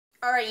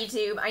Alright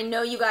YouTube, I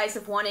know you guys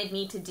have wanted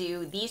me to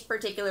do these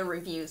particular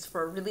reviews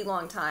for a really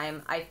long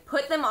time. I've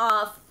put them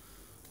off.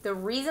 The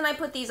reason I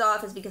put these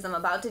off is because I'm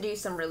about to do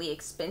some really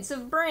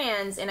expensive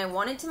brands, and I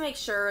wanted to make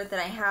sure that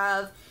I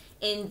have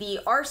in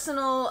the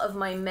arsenal of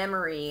my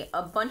memory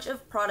a bunch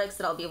of products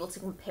that I'll be able to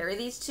compare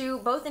these to,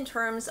 both in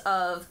terms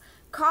of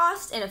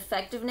cost and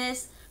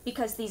effectiveness,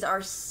 because these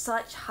are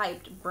such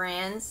hyped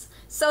brands.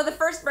 So the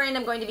first brand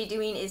I'm going to be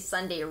doing is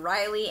Sunday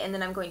Riley, and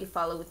then I'm going to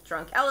follow with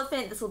Drunk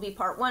Elephant. This will be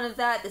part 1 of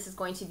that. This is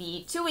going to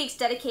be 2 weeks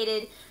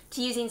dedicated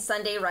to using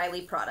Sunday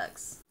Riley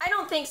products. I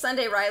don't think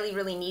Sunday Riley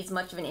really needs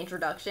much of an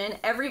introduction.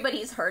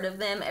 Everybody's heard of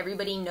them.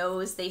 Everybody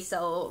knows they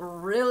sell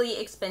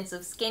really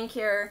expensive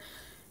skincare,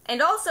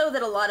 and also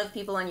that a lot of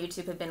people on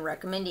YouTube have been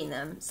recommending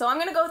them. So I'm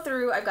gonna go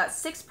through, I've got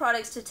 6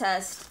 products to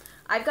test.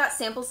 I've got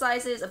sample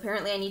sizes.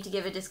 Apparently I need to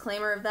give a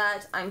disclaimer of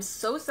that. I'm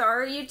so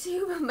sorry,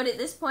 YouTube, but at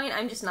this point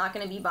I'm just not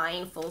going to be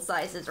buying full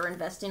sizes or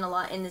investing a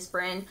lot in this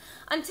brand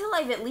until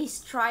I've at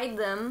least tried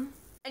them.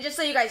 And just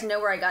so you guys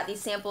know where I got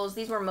these samples,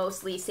 these were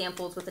mostly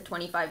samples with a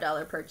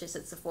 $25 purchase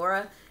at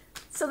Sephora.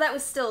 So that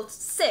was still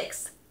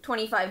 6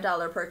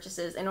 $25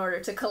 purchases in order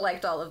to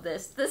collect all of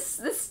this.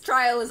 This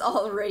trial is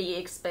already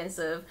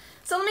expensive.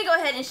 So let me go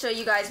ahead and show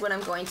you guys what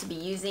I'm going to be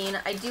using.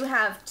 I do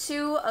have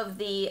 2 of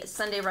the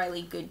Sunday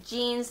Riley Good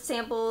Genes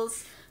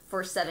samples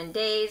for 7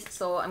 days,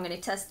 so I'm going to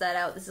test that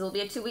out. This will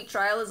be a 2-week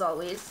trial as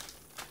always.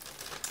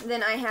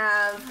 Then I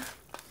have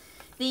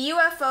the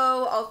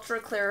UFO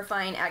Ultra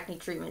Clarifying Acne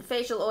Treatment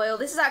Facial Oil.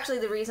 This is actually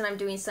the reason I'm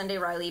doing Sunday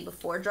Riley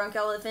before Drunk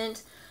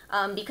Elephant.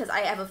 Because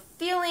I have a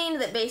feeling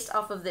that based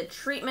off of the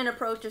treatment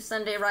approach of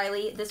Sunday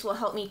Riley, this will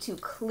help me to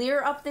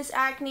clear up this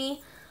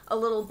acne a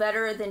little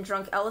better than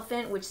Drunk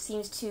Elephant, which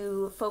seems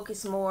to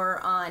focus more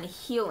on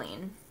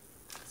healing.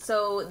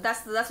 So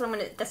that's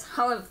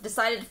how I've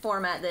decided to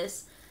format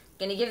this.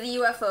 Gonna give the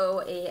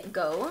UFO a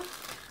go.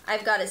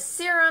 I've got a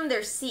serum,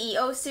 their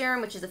CEO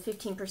serum, which is a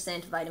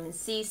 15% vitamin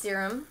C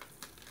serum.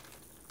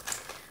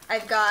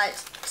 I've got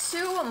 2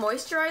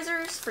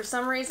 moisturizers for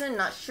some reason,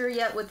 not sure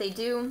yet what they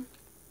do.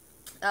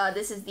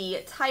 This is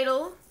the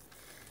Tidal,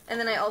 and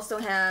then I also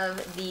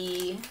have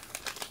the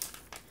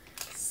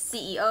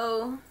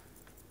CEO.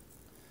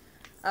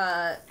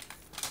 As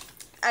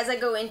I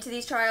go into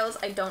these trials,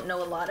 I don't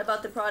know a lot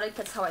about the product.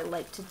 That's how I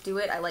like to do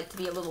it. I like to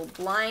be a little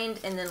blind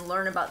and then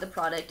learn about the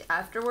product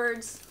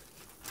afterwards.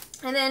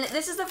 And then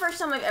this is the first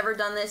time I've ever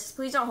done this.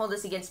 Please don't hold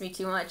this against me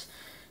too much.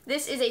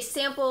 This is a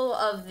sample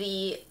of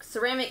the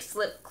Ceramic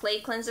Slip Clay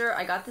Cleanser.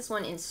 I got this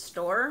one in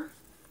store.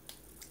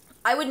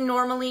 I would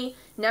normally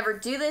never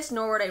do this,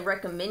 nor would I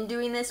recommend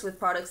doing this with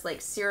products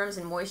like serums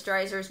and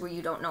moisturizers where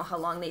you don't know how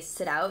long they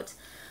sit out.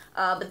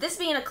 But this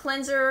being a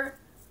cleanser,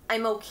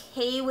 I'm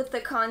okay with the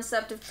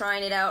concept of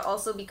trying it out,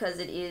 also because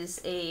it is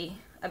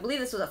I believe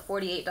this was a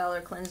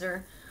 $48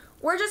 cleanser.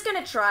 We're just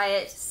going to try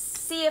it,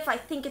 see if I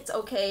think it's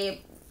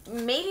okay.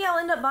 Maybe I'll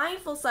end up buying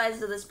full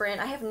sizes of this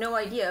brand. I have no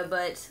idea,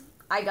 but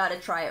I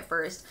gotta try it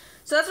first.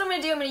 So that's what I'm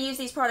going to do. I'm going to use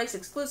these products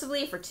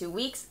exclusively for 2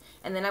 weeks,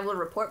 and then I will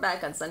report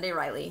back on Sunday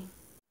Riley.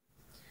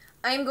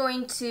 I'm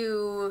going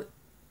to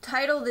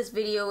title this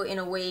video in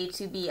a way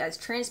to be as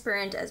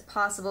transparent as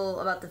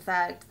possible about the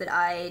fact that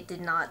I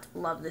did not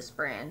love this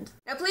brand.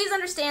 Now please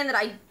understand that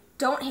I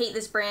don't hate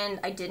this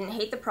brand. I didn't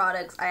hate the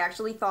products. I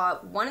actually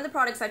thought one of the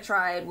products I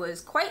tried was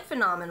quite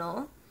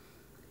phenomenal,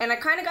 and I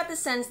kind of got the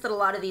sense that a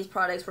lot of these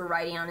products were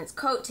riding on its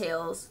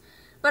coattails.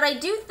 But I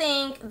do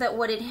think that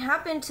what had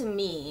happened to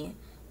me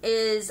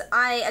is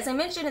as I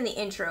mentioned in the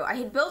intro, I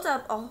had built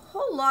up a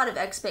whole lot of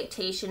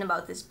expectation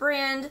about this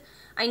brand.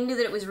 I knew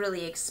that it was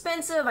really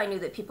expensive, I knew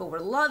that people were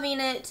loving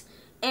it,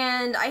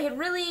 and I had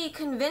really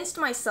convinced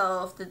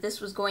myself that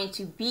this was going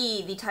to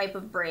be the type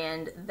of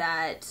brand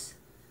that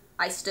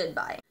I stood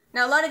by.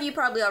 Now, a lot of you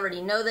probably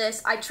already know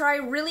this. I try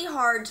really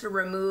hard to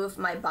remove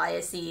my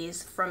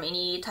biases from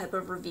any type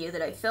of review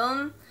that I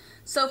film.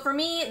 So for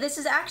me, this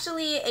is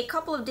actually a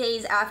couple of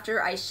days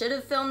after I should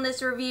have filmed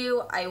this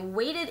review. I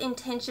waited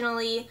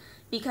intentionally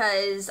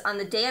because on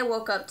the day I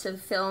woke up to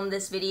film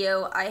this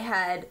video, I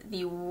had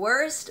the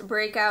worst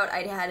breakout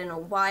I'd had in a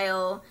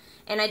while,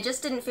 and I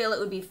just didn't feel it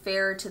would be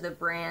fair to the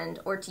brand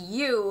or to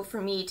you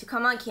for me to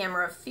come on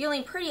camera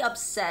feeling pretty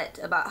upset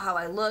about how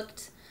I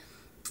looked.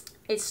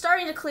 It's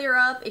starting to clear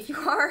up. If you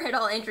are at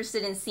all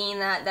interested in seeing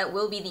that, that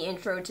will be the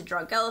intro to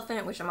Drunk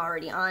Elephant, which I'm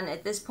already on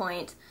at this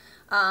point.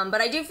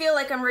 But I do feel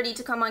like I'm ready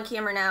to come on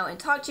camera now and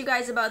talk to you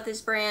guys about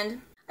this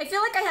brand. I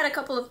feel like I had a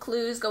couple of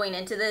clues going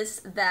into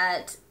this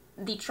that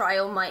the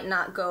trial might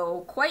not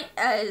go quite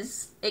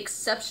as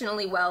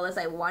exceptionally well as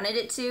I wanted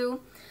it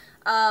to.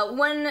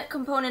 One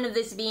component of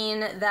this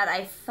being that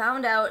I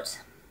found out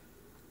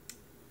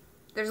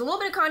there's a little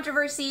bit of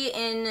controversy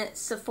in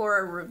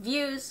Sephora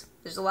reviews.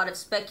 There's a lot of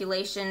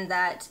speculation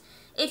that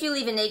if you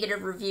leave a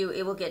negative review,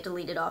 it will get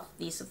deleted off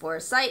the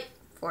Sephora site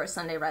for a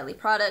Sunday Riley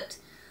product.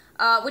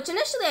 Which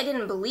initially I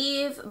didn't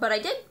believe, but I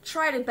did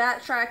try to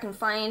backtrack and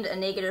find a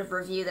negative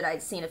review that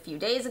I'd seen a few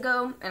days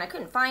ago, and I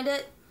couldn't find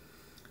it.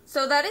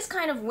 So that is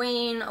kind of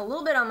weighing a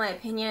little bit on my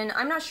opinion.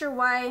 I'm not sure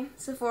why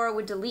Sephora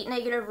would delete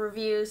negative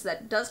reviews.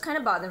 That does kind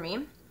of bother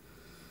me.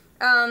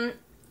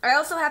 I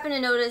also happen to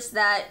notice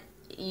that,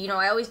 you know,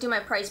 I always do my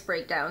price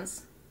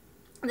breakdowns.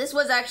 This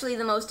was actually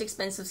the most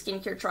expensive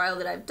skincare trial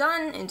that I've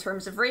done in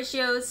terms of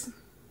ratios.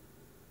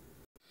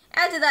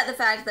 Add to that the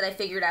fact that I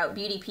figured out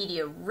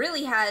Beautypedia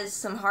really has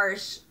some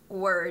harsh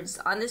words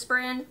on this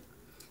brand.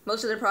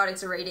 Most of their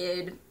products are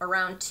rated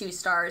around 2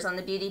 stars on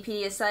the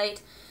Beautypedia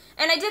site.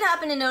 And I did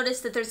happen to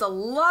notice that there's a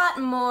lot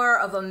more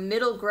of a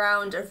middle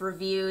ground of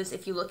reviews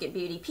if you look at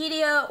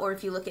Beautypedia or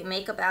if you look at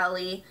Makeup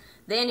Alley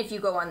than if you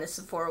go on the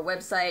Sephora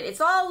website.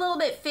 It's all a little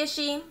bit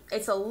fishy.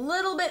 It's a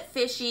little bit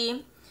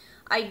fishy.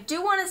 I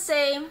do want to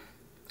say,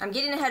 I'm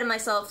getting ahead of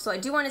myself, so I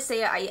do want to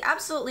say I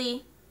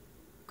absolutely,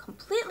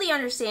 completely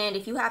understand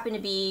if you happen to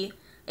be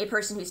a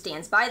person who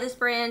stands by this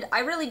brand.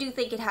 I really do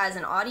think it has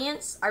an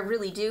audience. I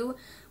really do.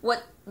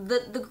 What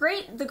the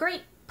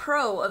great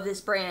pro of this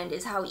brand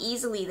is how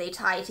easily they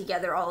tie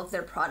together all of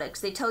their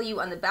products. They tell you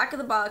on the back of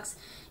the box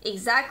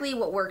exactly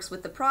what works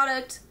with the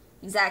product,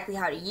 exactly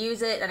how to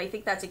use it, and I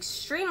think that's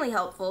extremely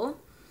helpful.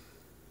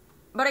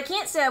 But I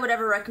can't say I would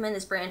ever recommend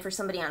this brand for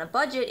somebody on a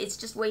budget. It's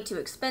just way too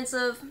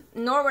expensive,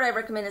 nor would I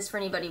recommend this for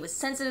anybody with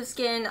sensitive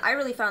skin. I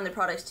really found the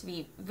products to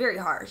be very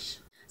harsh.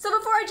 So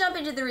before I jump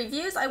into the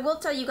reviews, I will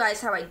tell you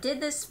guys how I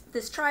did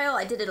this trial.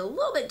 I did it a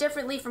little bit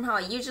differently from how I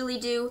usually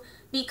do.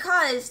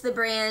 Because the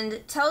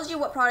brand tells you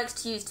what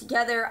products to use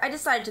together, I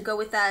decided to go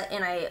with that,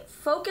 and I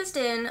focused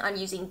in on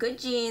using Good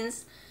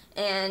Genes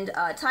and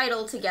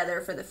Tidal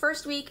together for the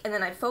first week, and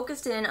then I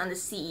focused in on the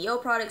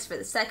CEO products for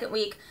the second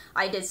week.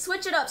 I did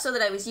switch it up so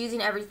that I was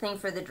using everything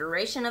for the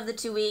duration of the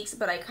 2 weeks,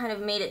 but I kind of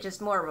made it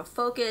just more of a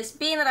focus.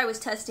 Being that I was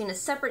testing a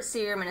separate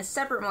serum and a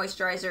separate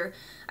moisturizer,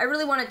 I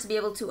really wanted to be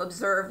able to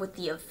observe what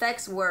the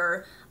effects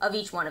were of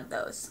each one of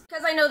those.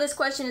 Because I know this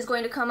question is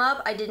going to come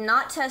up, I did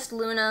not test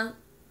Luna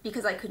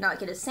because I could not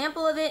get a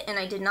sample of it, and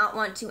I did not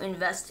want to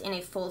invest in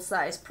a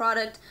full-size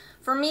product.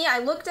 For me, I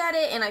looked at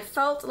it and I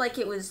felt like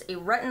it was a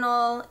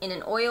retinol in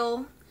an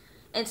oil,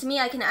 and to me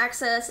I can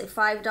access a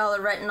 $5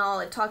 retinol.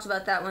 I talked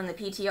about that one, the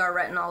PTR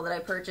retinol that I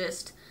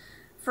purchased.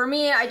 For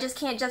me, I just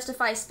can't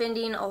justify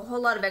spending a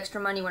whole lot of extra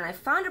money when I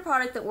found a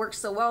product that works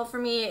so well for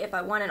me. If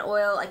I want an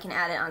oil, I can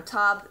add it on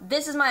top.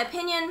 This is my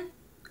opinion.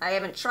 I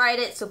haven't tried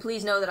it, so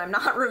please know that I'm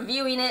not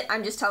reviewing it.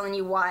 I'm just telling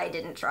you why I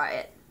didn't try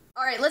it.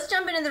 Alright, let's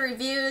jump into the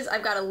reviews.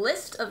 I've got a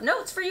list of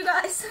notes for you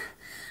guys.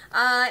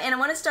 And I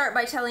want to start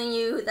by telling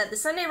you that the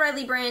Sunday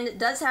Riley brand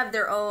does have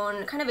their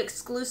own kind of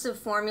exclusive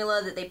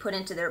formula that they put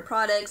into their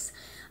products.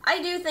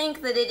 I do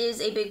think that it is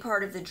a big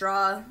part of the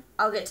draw.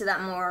 I'll get to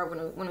that more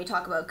when we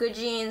talk about Good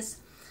Genes.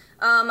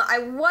 I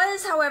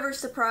was, however,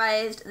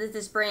 surprised that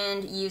this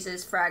brand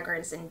uses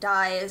fragrance and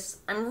dyes.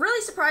 I'm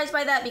really surprised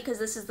by that because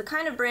this is the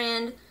kind of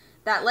brand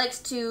that likes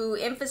to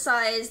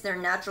emphasize their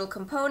natural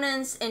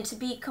components, and to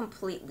be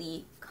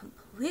completely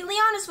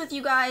honest with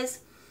you guys,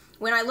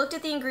 when I looked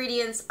at the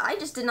ingredients, I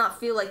just did not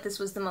feel like this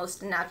was the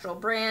most natural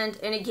brand,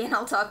 and again,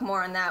 I'll talk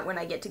more on that when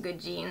I get to Good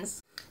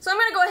Genes. So I'm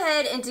going to go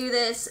ahead and do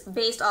this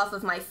based off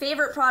of my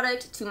favorite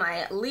product to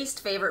my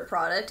least favorite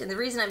product, and the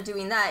reason I'm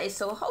doing that is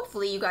so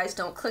hopefully you guys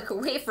don't click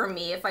away from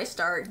me if I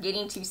start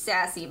getting too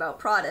sassy about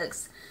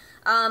products.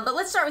 But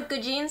let's start with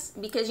Good Genes,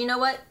 because you know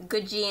what?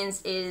 Good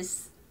Genes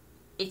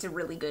it's a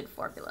really good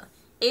formula.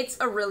 It's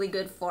a really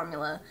good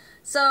formula.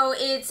 So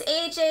it's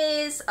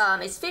AHAs,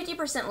 it's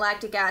 50%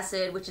 lactic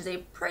acid, which is a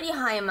pretty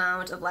high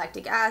amount of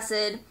lactic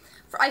acid.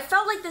 I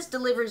felt like this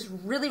delivers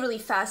really, really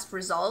fast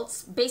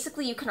results.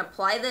 Basically, you can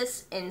apply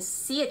this and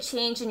see a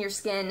change in your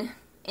skin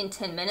in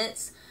 10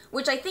 minutes,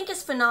 which I think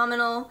is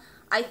phenomenal.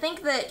 I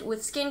think that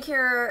with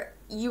skincare,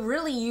 you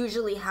really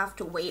usually have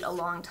to wait a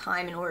long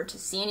time in order to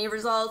see any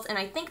results, and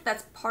I think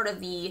that's part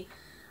of the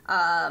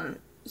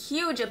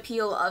huge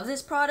appeal of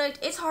this product.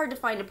 It's hard to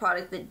find a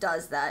product that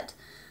does that.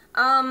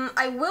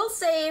 I will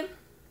say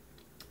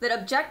that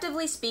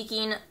objectively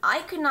speaking,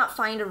 I could not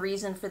find a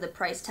reason for the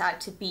price tag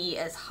to be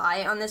as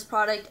high on this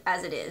product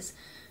as it is.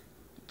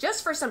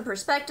 Just for some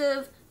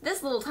perspective,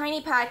 this little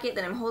tiny packet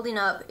that I'm holding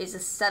up is a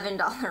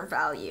 $7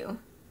 value.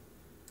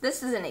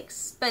 This is an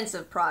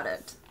expensive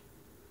product.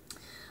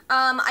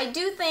 I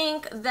do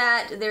think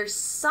that there's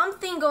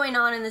something going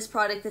on in this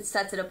product that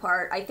sets it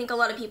apart. I think a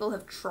lot of people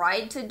have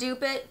tried to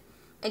dupe it,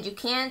 and you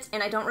can't,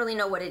 and I don't really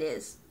know what it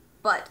is.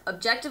 But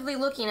objectively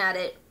looking at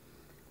it,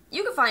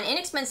 you can find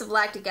inexpensive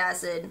lactic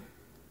acid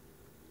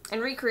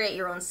and recreate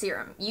your own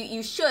serum.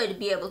 You should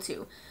be able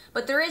to.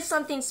 But there is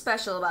something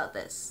special about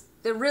this.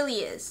 There really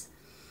is.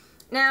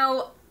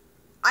 Now,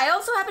 I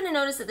also happen to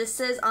notice that this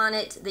says on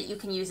it that you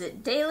can use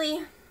it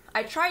daily.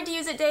 I tried to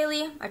use it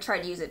daily. I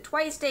tried to use it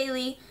twice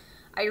daily.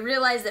 I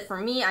realized that for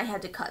me, I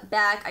had to cut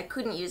back. I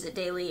couldn't use it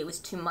daily. It was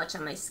too much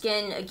on my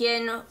skin.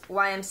 Again,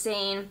 why I'm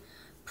saying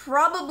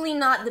probably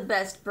not the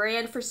best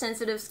brand for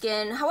sensitive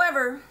skin.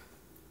 However,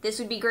 this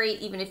would be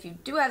great even if you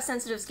do have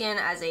sensitive skin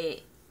as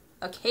a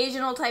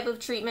occasional type of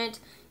treatment.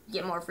 You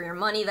get more for your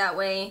money that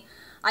way.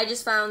 I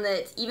just found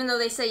that even though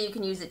they say you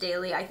can use it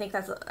daily, I think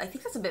that's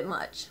a bit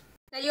much.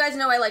 Now, you guys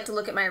know I like to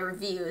look at my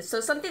reviews,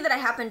 so something that I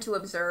happened to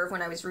observe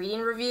when I was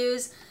reading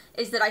reviews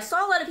is that I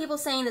saw a lot of people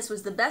saying this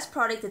was the best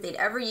product that they'd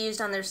ever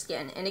used on their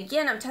skin. And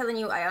again, I'm telling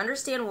you, I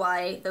understand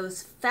why.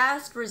 Those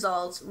fast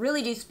results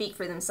really do speak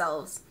for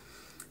themselves.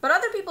 But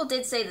other people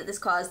did say that this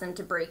caused them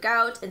to break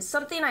out, and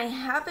something I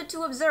happened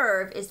to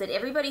observe is that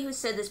everybody who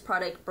said this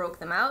product broke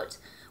them out,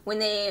 when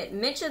they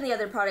mentioned the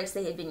other products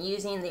they had been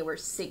using, they were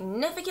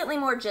significantly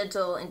more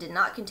gentle and did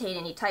not contain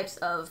any types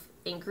of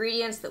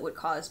ingredients that would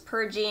cause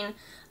purging.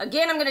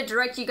 Again, I'm going to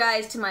direct you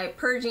guys to my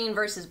purging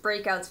versus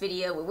breakouts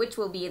video, which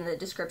will be in the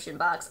description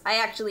box. I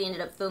actually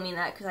ended up filming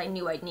that because I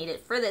knew I'd need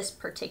it for this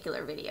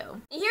particular video.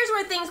 And here's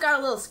where things got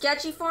a little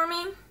sketchy for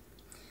me.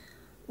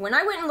 When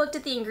I went and looked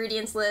at the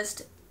ingredients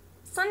list,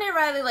 Sunday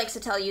Riley likes to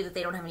tell you that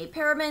they don't have any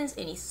parabens,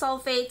 any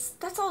sulfates.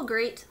 That's all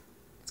great.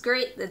 It's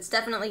great. It's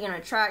definitely going to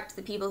attract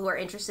the people who are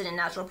interested in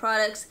natural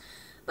products.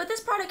 But this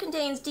product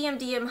contains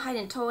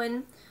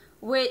diamdiamhydantoin,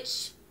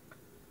 which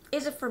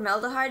is a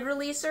formaldehyde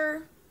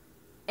releaser.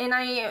 And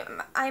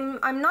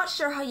I'm not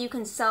sure how you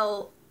can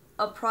sell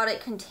a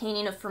product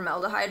containing a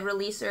formaldehyde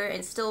releaser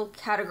and still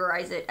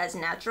categorize it as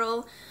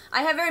natural.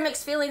 I have very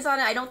mixed feelings on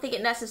it. I don't think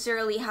it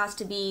necessarily has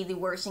to be the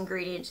worst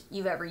ingredient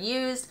you've ever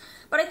used,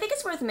 but I think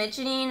it's worth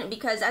mentioning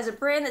because as a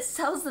brand that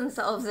sells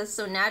themselves as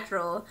so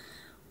natural,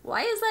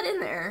 why is that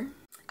in there?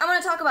 I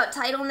want to talk about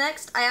Tidal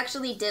next. I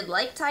actually did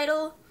like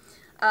Tidal.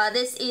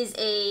 This is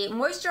a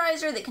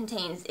moisturizer that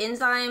contains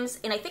enzymes,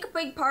 and I think a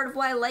big part of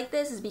why I like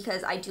this is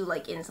because I do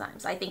like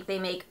enzymes. I think they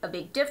make a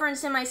big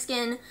difference in my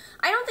skin.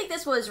 I don't think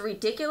this was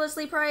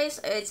ridiculously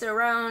priced. It's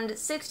around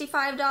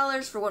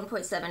 $65 for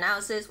 1.7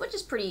 ounces, which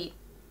is pretty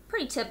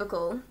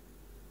typical.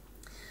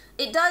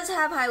 It does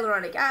have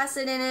hyaluronic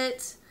acid in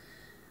it.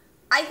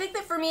 I think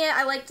that for me,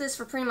 I like this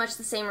for pretty much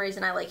the same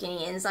reason I like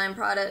any enzyme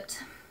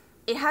product.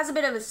 It has a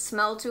bit of a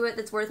smell to it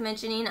that's worth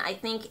mentioning. I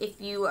think if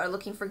you are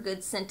looking for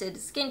good scented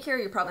skincare,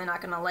 you're probably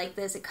not going to like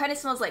this. It kind of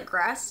smells like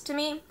grass to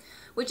me,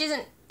 which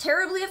isn't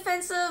terribly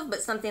offensive,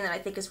 but something that I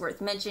think is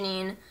worth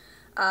mentioning.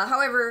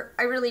 However,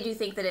 I really do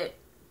think that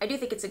I do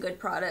think it's a good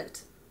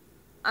product.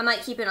 I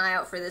might keep an eye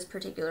out for this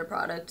particular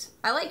product.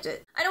 I liked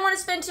it. I don't want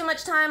to spend too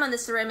much time on the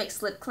ceramic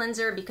slip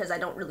cleanser because I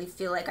don't really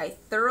feel like I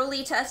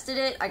thoroughly tested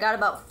it. I got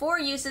about 4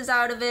 uses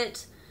out of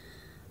it.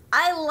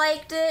 I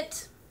liked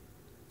it.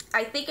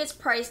 I think its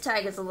price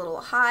tag is a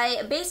little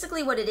high.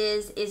 Basically what it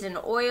is an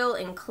oil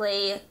and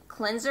clay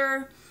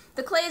cleanser.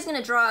 The clay is going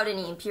to draw out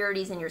any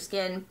impurities in your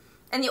skin,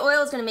 and the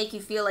oil is going to make you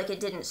feel like it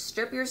didn't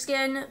strip your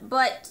skin,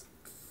 but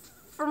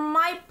from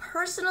my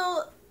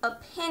personal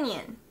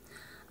opinion,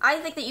 I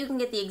think that you can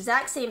get the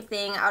exact same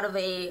thing out of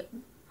a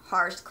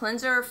harsh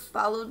cleanser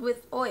followed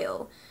with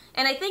oil.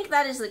 And I think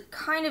that is the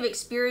kind of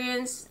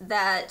experience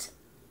that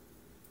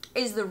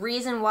is the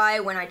reason why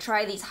when I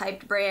try these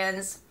hyped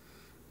brands,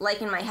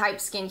 like in my hyped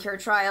skincare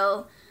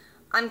trial,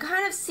 I'm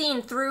kind of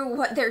seeing through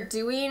what they're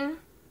doing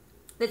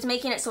that's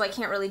making it so I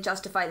can't really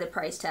justify the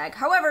price tag.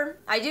 However,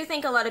 I do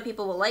think a lot of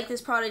people will like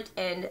this product,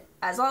 and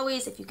as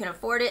always, if you can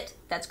afford it,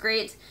 that's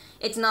great.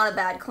 It's not a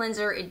bad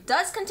cleanser. It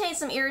does contain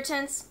some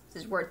irritants.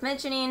 This is worth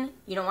mentioning.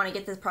 You don't want to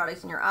get this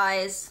product in your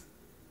eyes.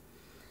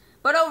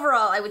 But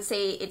overall, I would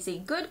say it's a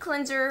good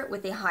cleanser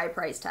with a high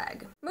price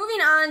tag.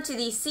 Moving on to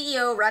the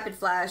CEO Rapid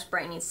Flash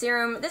Brightening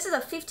Serum. This is a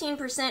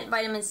 15%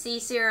 vitamin C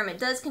serum. It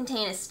does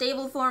contain a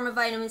stable form of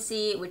vitamin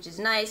C, which is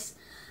nice.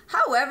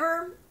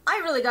 However, I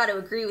really got to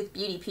agree with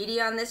Beauty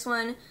PD on this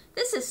one.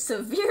 This is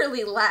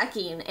severely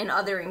lacking in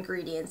other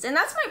ingredients, and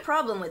that's my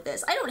problem with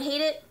this. I don't hate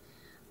it.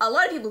 A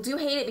lot of people do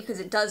hate it because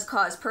it does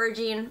cause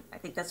purging. I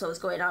think that's what was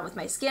going on with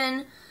my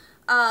skin.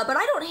 But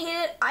I don't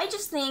hate it. I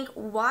just think,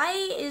 why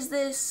is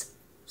this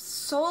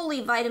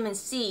solely vitamin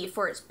C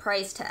for its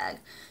price tag?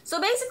 So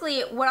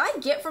basically, what I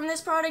get from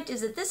this product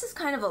is that this is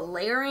kind of a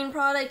layering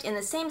product in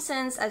the same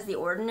sense as the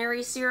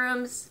ordinary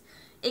serums,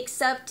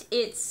 except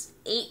it's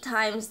 8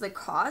 times the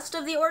cost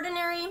of the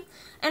ordinary,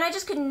 and I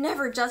just could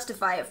never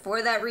justify it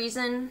for that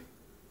reason.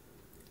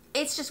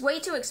 It's just way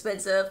too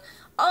expensive.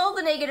 All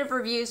the negative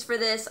reviews for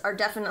this are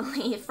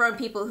definitely from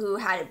people who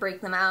had it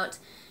break them out,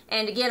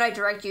 and again, I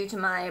direct you to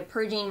my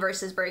purging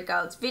versus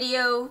breakouts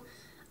video.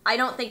 I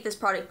don't think this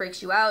product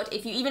breaks you out.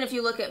 Even if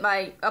you look at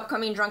my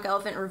upcoming Drunk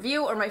Elephant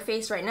review or my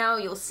face right now,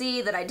 you'll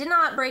see that I did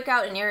not break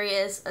out in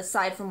areas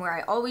aside from where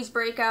I always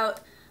break out.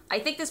 I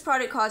think this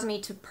product caused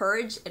me to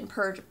purge, and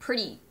purge a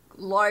pretty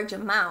large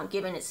amount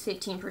given its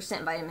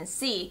 15% vitamin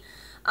C.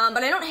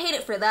 But I don't hate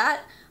it for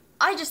that.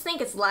 I just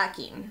think it's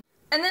lacking.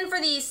 And then for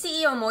the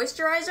CEO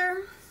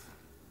Moisturizer,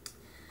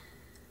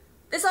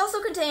 this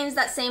also contains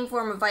that same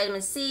form of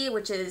vitamin C,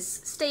 which is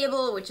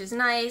stable, which is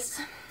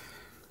nice.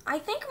 I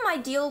think my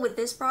deal with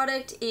this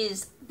product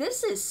is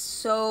this is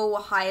so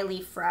highly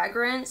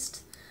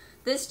fragranced.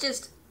 This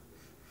just...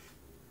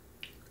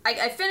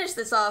 I finished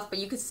this off, but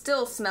you could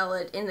still smell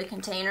it in the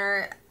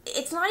container.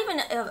 It's not even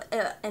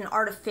an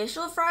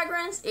artificial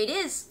fragrance. It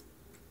is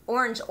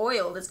orange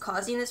oil that's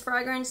causing this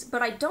fragrance,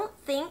 but I don't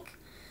think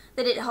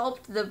that it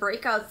helped the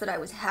breakouts that I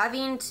was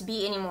having to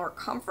be any more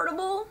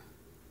comfortable.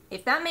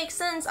 If that makes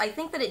sense, I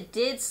think that it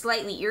did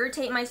slightly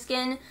irritate my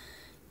skin.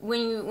 When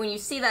you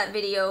see that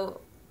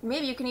video,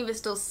 maybe you can even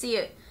still see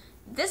it.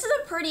 This is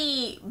a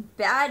pretty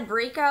bad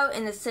breakout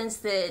in the sense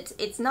that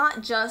it's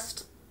not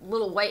just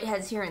little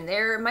whiteheads here and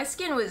there. My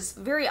skin was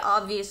very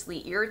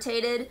obviously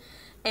irritated,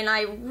 and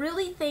I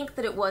really think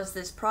that it was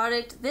this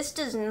product. This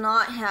does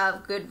not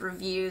have good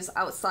reviews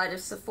outside of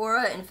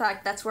Sephora. In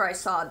fact, that's where I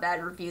saw a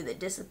bad review that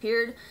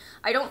disappeared.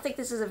 I don't think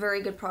this is a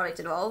very good product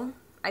at all.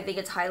 I think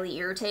it's highly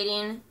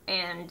irritating,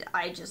 and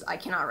I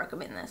cannot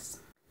recommend this.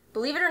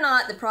 Believe it or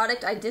not, the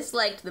product I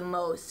disliked the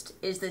most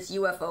is this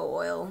UFO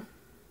oil.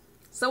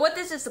 So what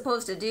this is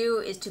supposed to do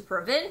is to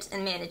prevent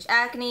and manage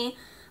acne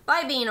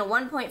by being a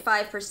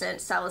 1.5%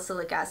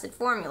 salicylic acid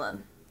formula.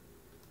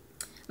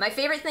 My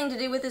favorite thing to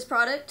do with this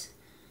product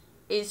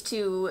is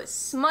to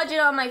smudge it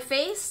on my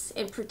face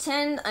and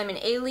pretend I'm an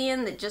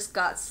alien that just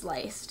got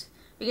sliced.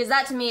 Because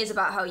that to me is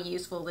about how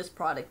useful this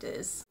product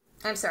is.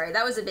 I'm sorry,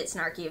 that was a bit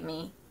snarky of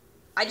me.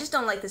 I just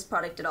don't like this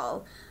product at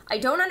all. I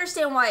don't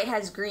understand why it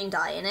has green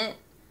dye in it.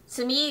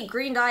 To me,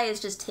 green dye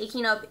is just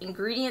taking up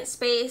ingredient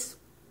space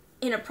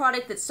in a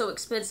product that's so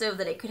expensive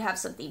that it could have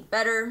something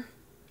better.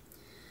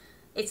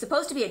 It's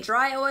supposed to be a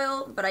dry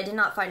oil, but I did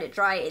not find it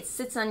dry. It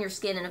sits on your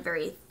skin in a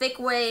very thick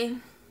way.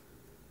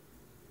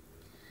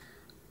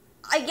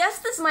 I guess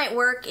this might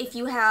work if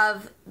you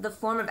have the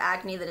form of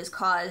acne that is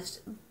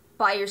caused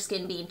by your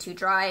skin being too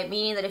dry,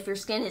 meaning that if your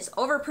skin is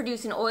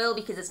overproducing oil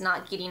because it's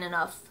not getting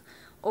enough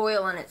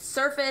oil on its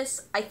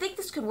surface, I think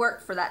this could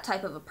work for that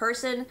type of a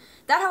person.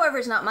 That, however,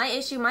 is not my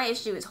issue. My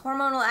issue is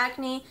hormonal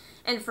acne,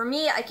 and for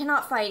me, I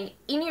cannot find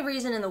any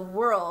reason in the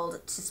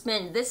world to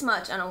spend this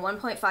much on a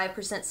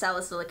 1.5%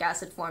 salicylic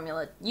acid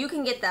formula. You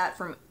can get that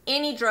from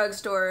any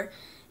drugstore,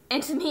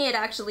 and to me, it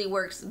actually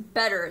works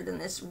better than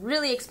this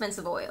really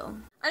expensive oil.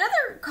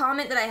 Another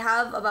comment that I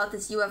have about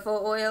this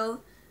UFO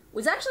oil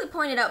was actually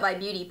pointed out by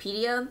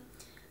Beautypedia.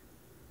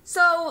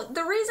 So,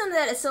 the reason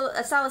that a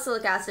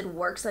salicylic acid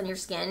works on your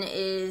skin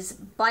is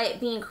by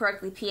it being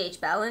correctly pH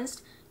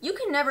balanced. You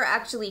can never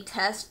actually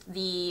test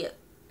the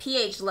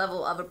pH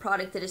level of a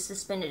product that is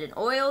suspended in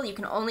oil. You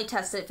can only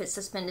test it if it's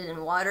suspended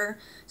in water.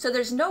 So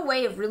there's no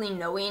way of really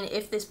knowing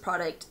if this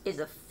product is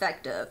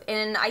effective.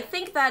 And I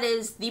think that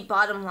is the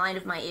bottom line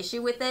of my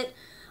issue with it.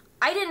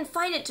 I didn't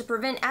find it to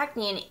prevent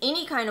acne in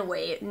any kind of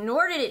way,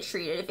 nor did it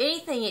treat it. If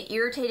anything, it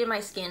irritated my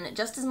skin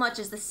just as much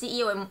as the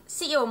CEO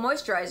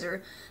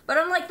Moisturizer. But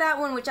unlike that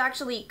one, which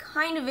actually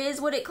kind of is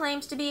what it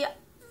claims to be,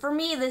 for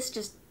me, this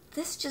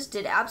just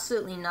did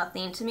absolutely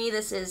nothing. To me,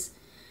 this is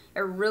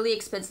a really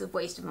expensive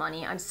waste of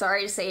money. I'm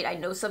sorry to say it. I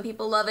know some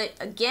people love it.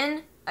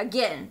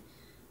 Again,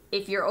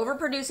 if you're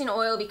overproducing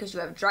oil because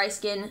you have dry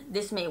skin,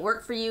 this may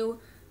work for you,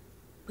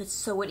 but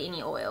so would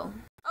any oil.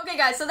 Okay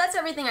guys, so that's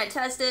everything I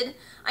tested.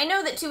 I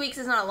know that 2 weeks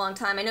is not a long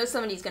time. I know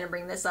somebody's going to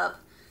bring this up.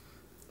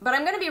 But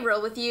I'm going to be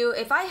real with you.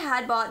 If I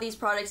had bought these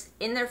products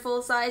in their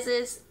full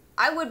sizes,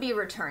 I would be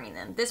returning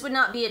them. This would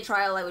not be a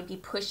trial I would be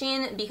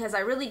pushing because I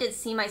really did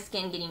see my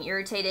skin getting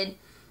irritated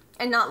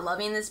and not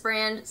loving this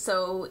brand.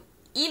 So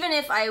even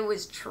if I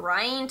was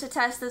trying to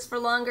test this for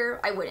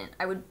longer, I wouldn't.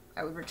 I would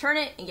return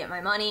it and get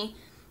my money.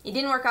 It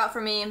didn't work out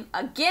for me.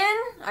 Again,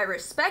 I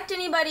respect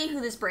anybody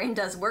who this brand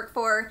does work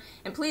for,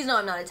 and please know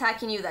I'm not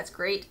attacking you. That's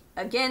great.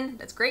 Again,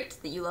 that's great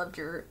that you love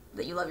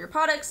your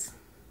products.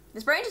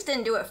 This brand just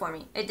didn't do it for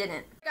me. It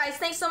didn't. Guys,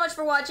 thanks so much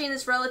for watching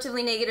this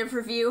relatively negative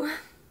review.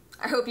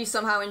 I hope you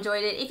somehow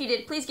enjoyed it. If you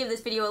did, please give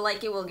this video a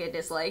like. It will get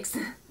dislikes.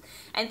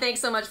 And thanks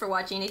so much for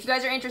watching. If you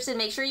guys are interested,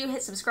 make sure you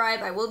hit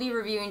subscribe. I will be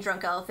reviewing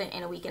Drunk Elephant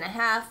in a week and a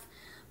half.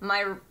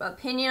 My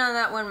opinion on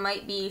that one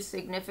might be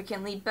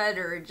significantly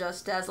better,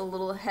 just as a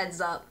little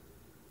heads up.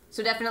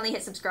 So definitely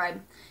hit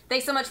subscribe.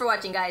 Thanks so much for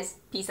watching, guys.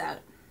 Peace out.